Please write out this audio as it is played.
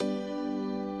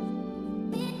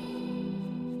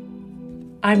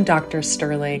I'm Dr.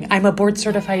 Sterling. I'm a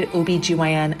board-certified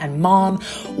OBGYN and mom.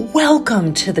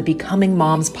 Welcome to the Becoming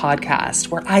Moms podcast,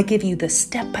 where I give you the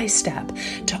step-by-step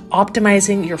to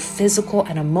optimizing your physical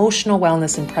and emotional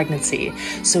wellness in pregnancy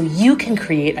so you can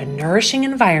create a nourishing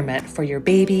environment for your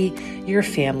baby, your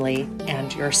family,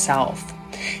 and yourself.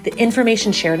 The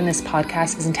information shared in this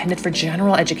podcast is intended for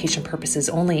general education purposes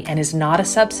only and is not a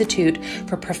substitute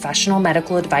for professional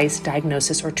medical advice,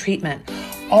 diagnosis, or treatment.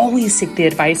 Always seek the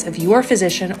advice of your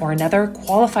physician or another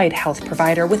qualified health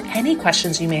provider with any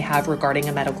questions you may have regarding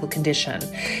a medical condition.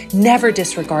 Never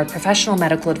disregard professional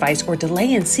medical advice or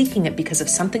delay in seeking it because of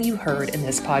something you heard in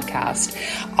this podcast.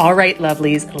 All right,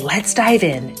 lovelies, let's dive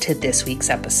in to this week's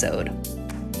episode.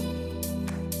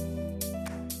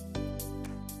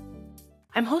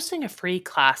 I'm hosting a free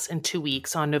class in 2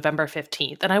 weeks on November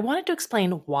 15th, and I wanted to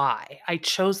explain why I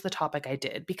chose the topic I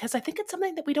did, because I think it's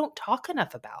something that we don't talk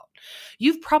enough about.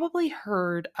 You've probably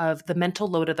heard of the mental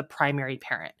load of the primary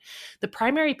parent. The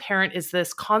primary parent is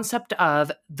this concept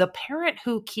of the parent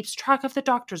who keeps track of the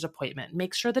doctor's appointment,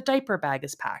 makes sure the diaper bag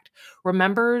is packed,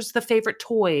 remembers the favorite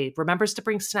toy, remembers to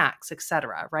bring snacks,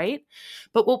 etc., right?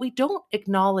 But what we don't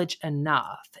acknowledge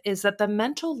enough is that the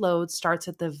mental load starts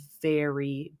at the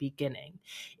very beginning.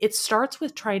 It starts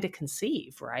with trying to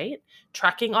conceive, right?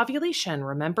 Tracking ovulation,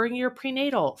 remembering your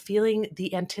prenatal, feeling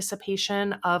the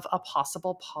anticipation of a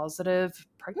possible positive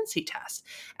pregnancy test,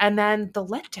 and then the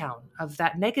letdown of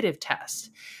that negative test.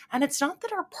 And it's not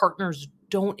that our partners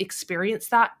don't experience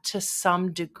that to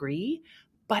some degree,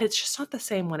 but it's just not the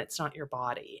same when it's not your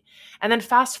body. And then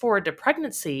fast forward to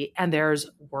pregnancy, and there's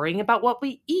worrying about what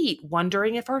we eat,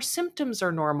 wondering if our symptoms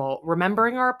are normal,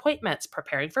 remembering our appointments,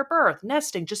 preparing for birth,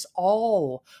 nesting, just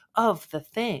all of the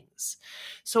things.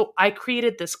 So I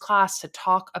created this class to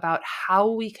talk about how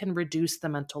we can reduce the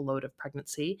mental load of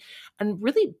pregnancy and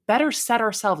really better set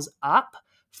ourselves up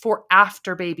for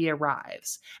after baby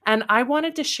arrives. And I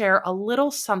wanted to share a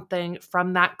little something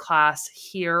from that class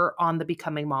here on the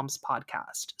Becoming Moms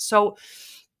podcast. So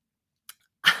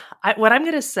what I'm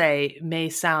going to say may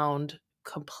sound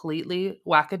completely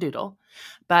wackadoodle,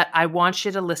 but I want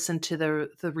you to listen to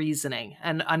the reasoning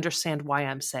and understand why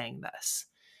I'm saying this.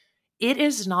 It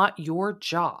is not your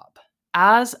job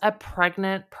as a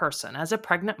pregnant person, as a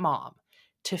pregnant mom,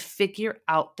 to figure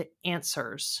out the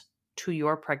answers to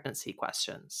your pregnancy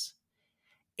questions.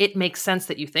 It makes sense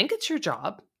that you think it's your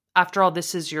job. After all,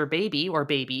 this is your baby or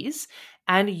babies,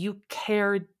 and you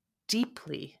care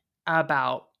deeply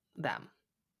about them.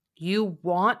 You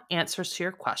want answers to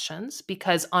your questions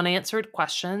because unanswered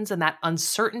questions and that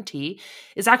uncertainty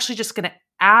is actually just going to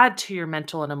add to your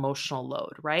mental and emotional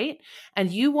load, right? And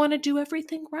you want to do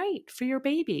everything right for your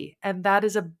baby. And that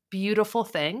is a beautiful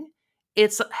thing.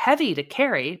 It's heavy to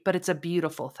carry, but it's a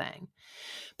beautiful thing.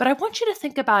 But I want you to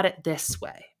think about it this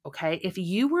way, okay? If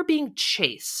you were being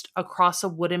chased across a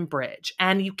wooden bridge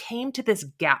and you came to this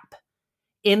gap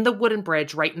in the wooden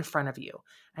bridge right in front of you,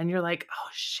 and you're like, oh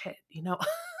shit,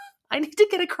 I need to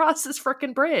get across this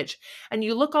frickin' bridge. And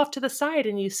you look off to the side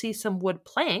and you see some wood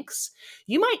planks.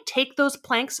 You might take those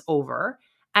planks over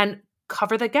and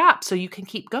cover the gap so you can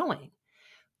keep going.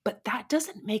 But that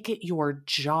doesn't make it your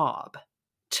job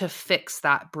to fix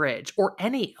that bridge or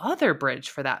any other bridge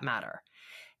for that matter.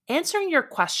 Answering your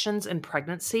questions in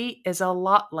pregnancy is a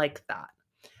lot like that.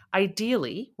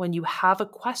 Ideally, when you have a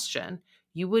question,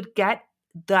 you would get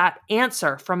that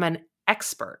answer from an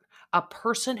expert, a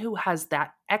person who has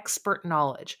that expert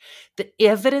knowledge, the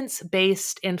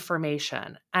evidence-based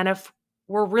information. And if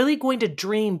we're really going to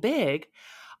dream big,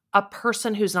 a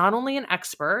person who's not only an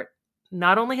expert,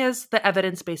 not only has the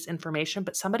evidence-based information,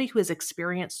 but somebody who has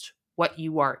experienced what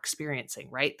you are experiencing,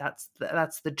 right?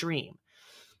 That's the dream.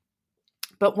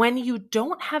 But when you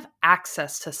don't have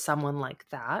access to someone like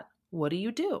that, what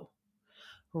do?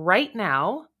 Right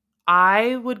now,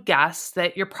 I would guess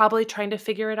that you're probably trying to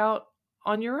figure it out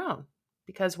on your own,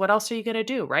 because what else are you going to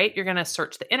do, right? You're going to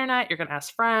search the internet. You're going to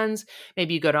ask friends.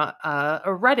 Maybe you go to a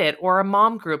Reddit or a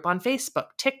mom group on Facebook,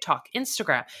 TikTok,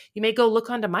 Instagram. You may go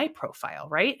look onto my profile,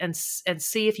 right? And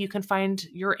see if you can find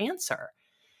your answer.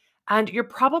 And you're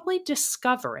probably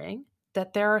discovering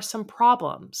that there are some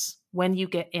problems when you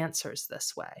get answers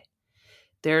this way.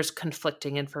 There's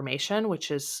conflicting information,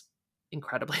 which is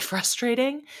incredibly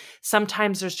frustrating.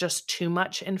 Sometimes there's just too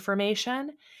much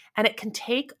information, and it can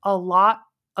take a lot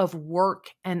of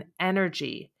work and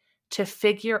energy to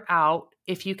figure out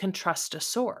if you can trust a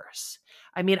source.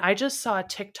 I mean, I just saw a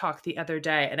TikTok the other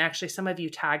day, and actually some of you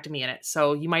tagged me in it,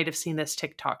 so you might have seen this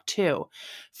TikTok too.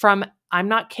 I'm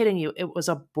not kidding you, it was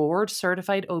a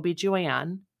board-certified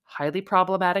OBGYN, highly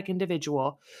problematic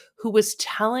individual, who was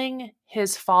telling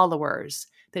his followers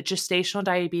that gestational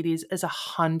diabetes is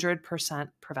 100%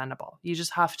 preventable. You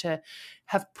just have to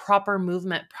have proper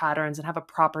movement patterns and have a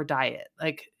proper diet.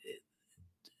 Like,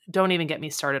 don't even get me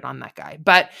started on that guy.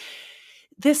 But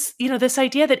this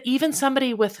idea that even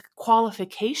somebody with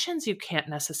qualifications you can't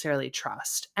necessarily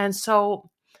trust. And so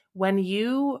when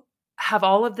you have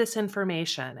all of this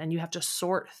information and you have to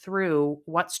sort through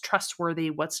what's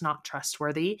trustworthy, what's not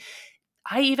trustworthy,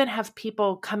 I even have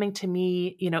people coming to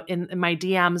me, in my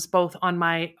DMs, both on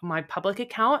my public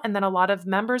account, and then a lot of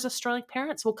members of Sterling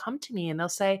Parents will come to me and they'll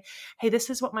say, "Hey,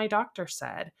 this is what my doctor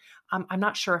said. I'm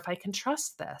not sure if I can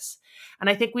trust this."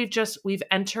 And I think we've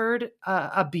entered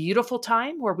a beautiful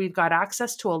time where we've got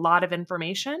access to a lot of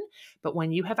information. But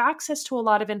when you have access to a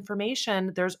lot of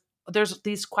information, there's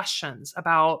these questions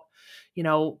about,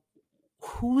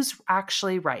 who's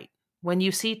actually right. When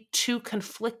you see two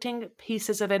conflicting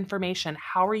pieces of information,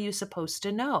 how are you supposed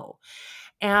to know?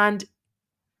 And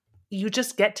you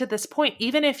just get to this point,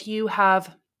 even if you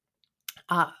have,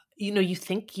 you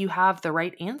think you have the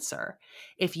right answer.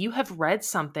 If you have read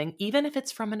something, even if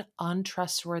it's from an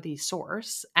untrustworthy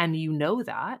source, and you know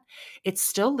that, it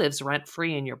still lives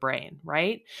rent-free in your brain,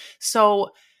 right?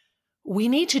 So we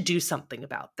need to do something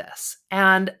about this.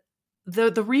 And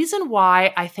the reason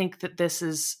why I think that this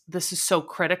is so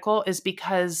critical is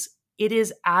because it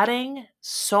is adding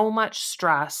so much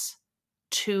stress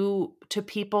to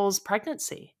people's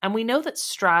pregnancy. And we know that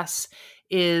stress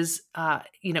is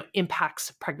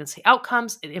impacts pregnancy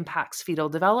outcomes, it impacts fetal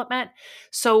development.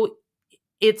 So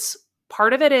it's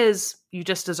part of it is you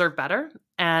just deserve better,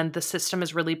 and the system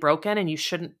is really broken, and you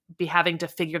shouldn't be having to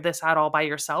figure this out all by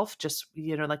yourself, just,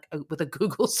 with a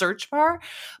Google search bar.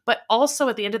 But also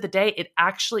at the end of the day, it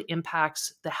actually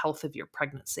impacts the health of your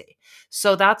pregnancy.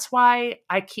 So that's why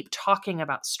I keep talking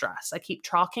about stress. I keep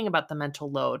talking about the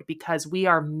mental load, because we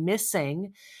are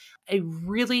missing a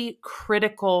really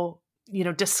critical,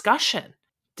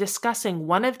 discussing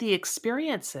one of the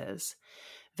experiences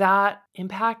that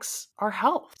impacts our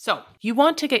health. So you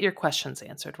want to get your questions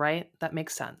answered, right? That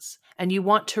makes sense. And you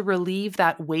want to relieve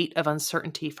that weight of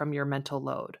uncertainty from your mental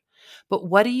load. But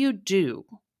what do you do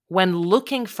when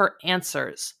looking for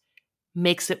answers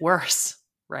makes it worse,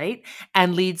 right?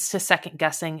 And leads to second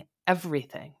guessing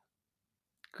everything?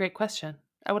 Great question.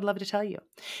 I would love to tell you.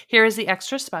 Here is the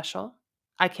extra special.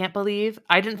 I can't believe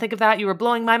I didn't think of that. You were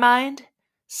blowing my mind.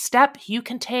 Step you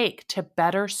can take to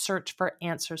better search for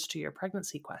answers to your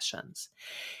pregnancy questions.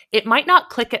 It might not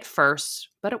click at first,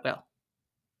 but it will.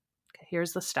 Okay,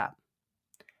 here's the step.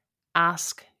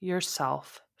 Ask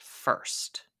yourself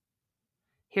first.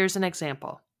 Here's an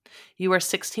example. You are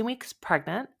 16 weeks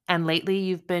pregnant, and lately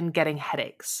you've been getting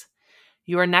headaches.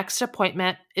 Your next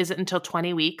appointment isn't until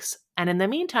 20 weeks, and in the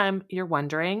meantime, you're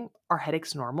wondering, are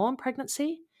headaches normal in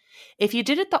pregnancy? If you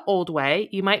did it the old way,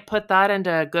 you might put that into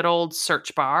a good old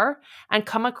search bar and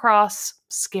come across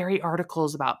scary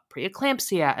articles about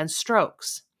preeclampsia and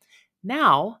strokes.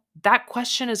 Now, that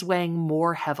question is weighing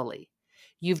more heavily.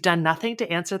 You've done nothing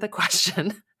to answer the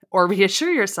question or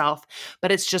reassure yourself,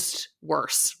 but it's just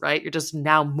worse, right? You're just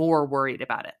now more worried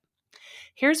about it.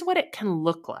 Here's what it can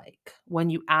look like when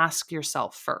you ask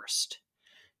yourself first.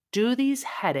 Do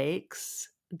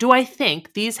I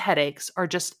think these headaches are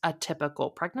just a typical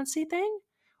pregnancy thing?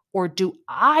 Or do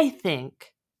I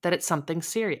think that it's something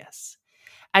serious?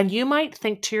 And you might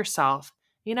think to yourself,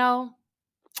 I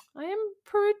am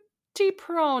pretty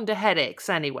prone to headaches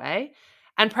anyway.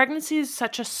 And pregnancy is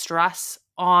such a stress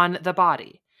on the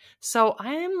body. So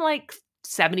I'm like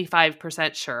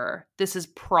 75% sure this is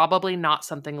probably not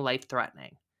something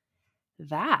life-threatening.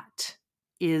 That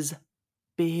is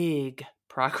big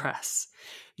progress.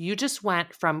 You just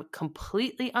went from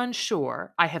completely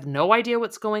unsure, I have no idea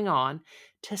what's going on,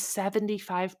 to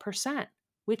 75%,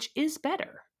 which is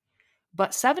better.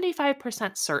 But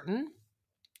 75% certain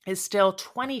is still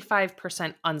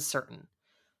 25% uncertain.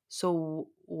 So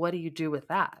what do you do with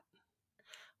that?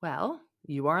 Well,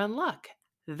 you are in luck.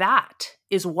 That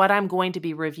is what I'm going to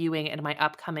be reviewing in my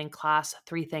upcoming class,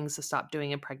 3 Things to Stop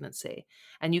Doing in Pregnancy.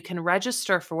 And you can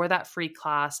register for that free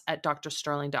class at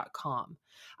drsterling.com.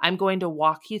 I'm going to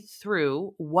walk you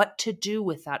through what to do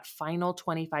with that final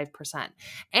 25%.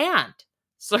 And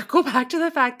circle back to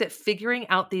the fact that figuring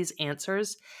out these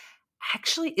answers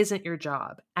actually isn't your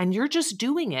job. And you're just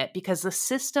doing it because the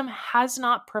system has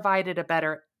not provided a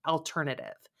better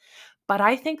alternative. But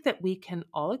I think that we can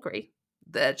all agree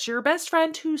that your best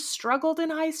friend who struggled in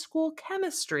high school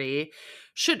chemistry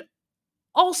should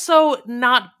also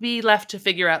not be left to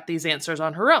figure out these answers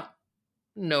on her own,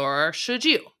 nor should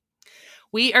you.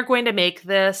 We are going to make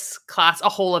this class a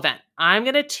whole event. I'm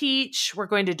going to teach. We're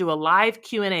going to do a live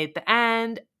Q&A at the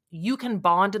end. you can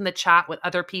bond in the chat with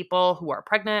other people who are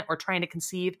pregnant or trying to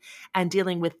conceive and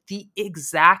dealing with the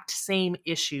exact same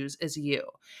issues as you.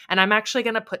 And I'm actually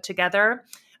going to put together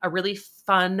a really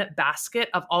fun basket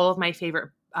of all of my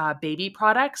favorite baby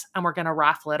products, and we're going to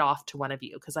raffle it off to one of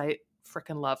you because I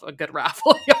freaking love a good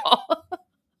raffle, y'all.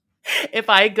 If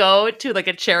I go to like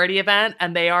a charity event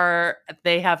and they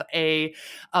have a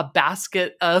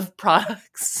basket of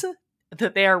products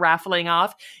that they are raffling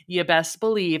off, you best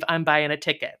believe I'm buying a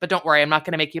ticket. But don't worry, I'm not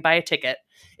going to make you buy a ticket.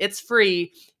 It's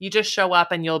free. You just show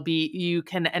up and you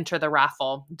can enter the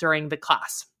raffle during the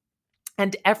class.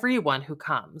 And everyone who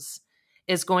comes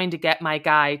is going to get my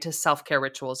guide to self-care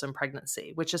rituals in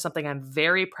pregnancy, which is something I'm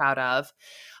very proud of.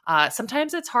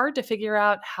 Sometimes it's hard to figure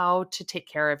out how to take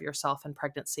care of yourself in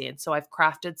pregnancy. And so I've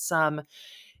crafted some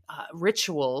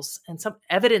rituals and some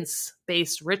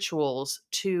evidence-based rituals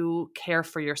to care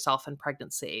for yourself in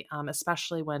pregnancy,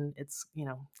 especially when it's,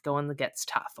 going that gets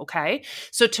tough. Okay.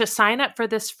 So to sign up for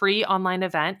this free online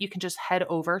event, you can just head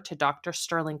over to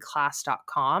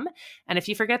drsterlingclass.com. And if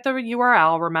you forget the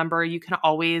URL, remember, you can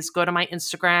always go to my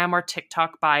Instagram or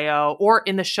TikTok bio or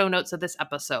in the show notes of this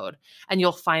episode, and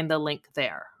you'll find the link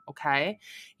there. Okay.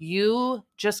 You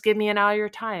just give me an hour of your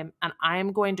time and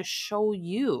I'm going to show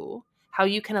you how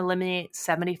you can eliminate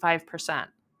 75%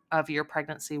 of your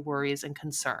pregnancy worries and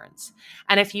concerns.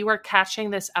 And if you are catching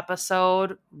this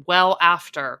episode well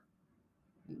after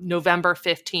November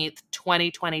 15th,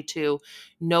 2022,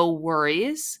 no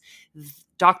worries.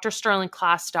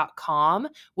 drsterlingclass.com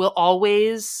will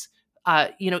always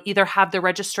either have the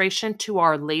registration to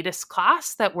our latest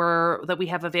class that we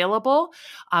have available,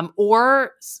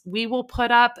 or we will put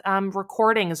up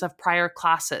recordings of prior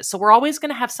classes. So we're always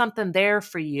going to have something there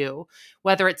for you,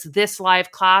 whether it's this live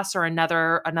class or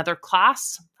another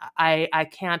class. I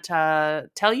can't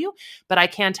tell you, but I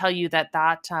can tell you that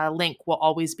link will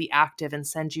always be active and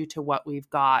send you to what we've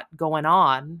got going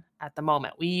on at the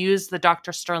moment. We use the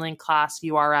Dr. Sterling class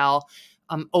URL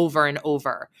over and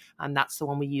over. That's the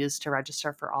one we use to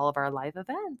register for all of our live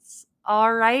events.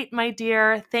 All right, my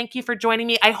dear. Thank you for joining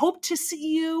me. I hope to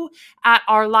see you at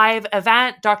our live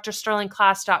event,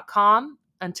 drsterlingclass.com.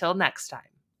 Until next time.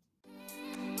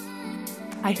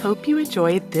 I hope you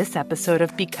enjoyed this episode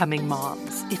of Becoming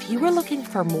Moms. If you are looking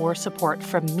for more support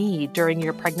from me during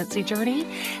your pregnancy journey,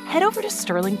 head over to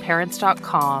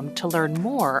sterlingparents.com to learn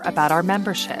more about our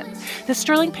membership. The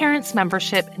Sterling Parents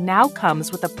membership now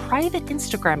comes with a private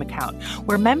Instagram account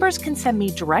where members can send me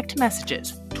direct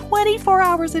messages 24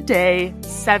 hours a day,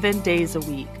 7 days a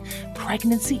week.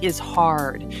 Pregnancy is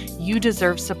hard. You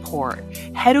deserve support.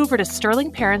 Head over to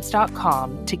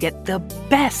sterlingparents.com to get the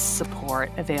best support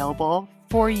available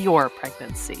for your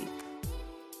pregnancy.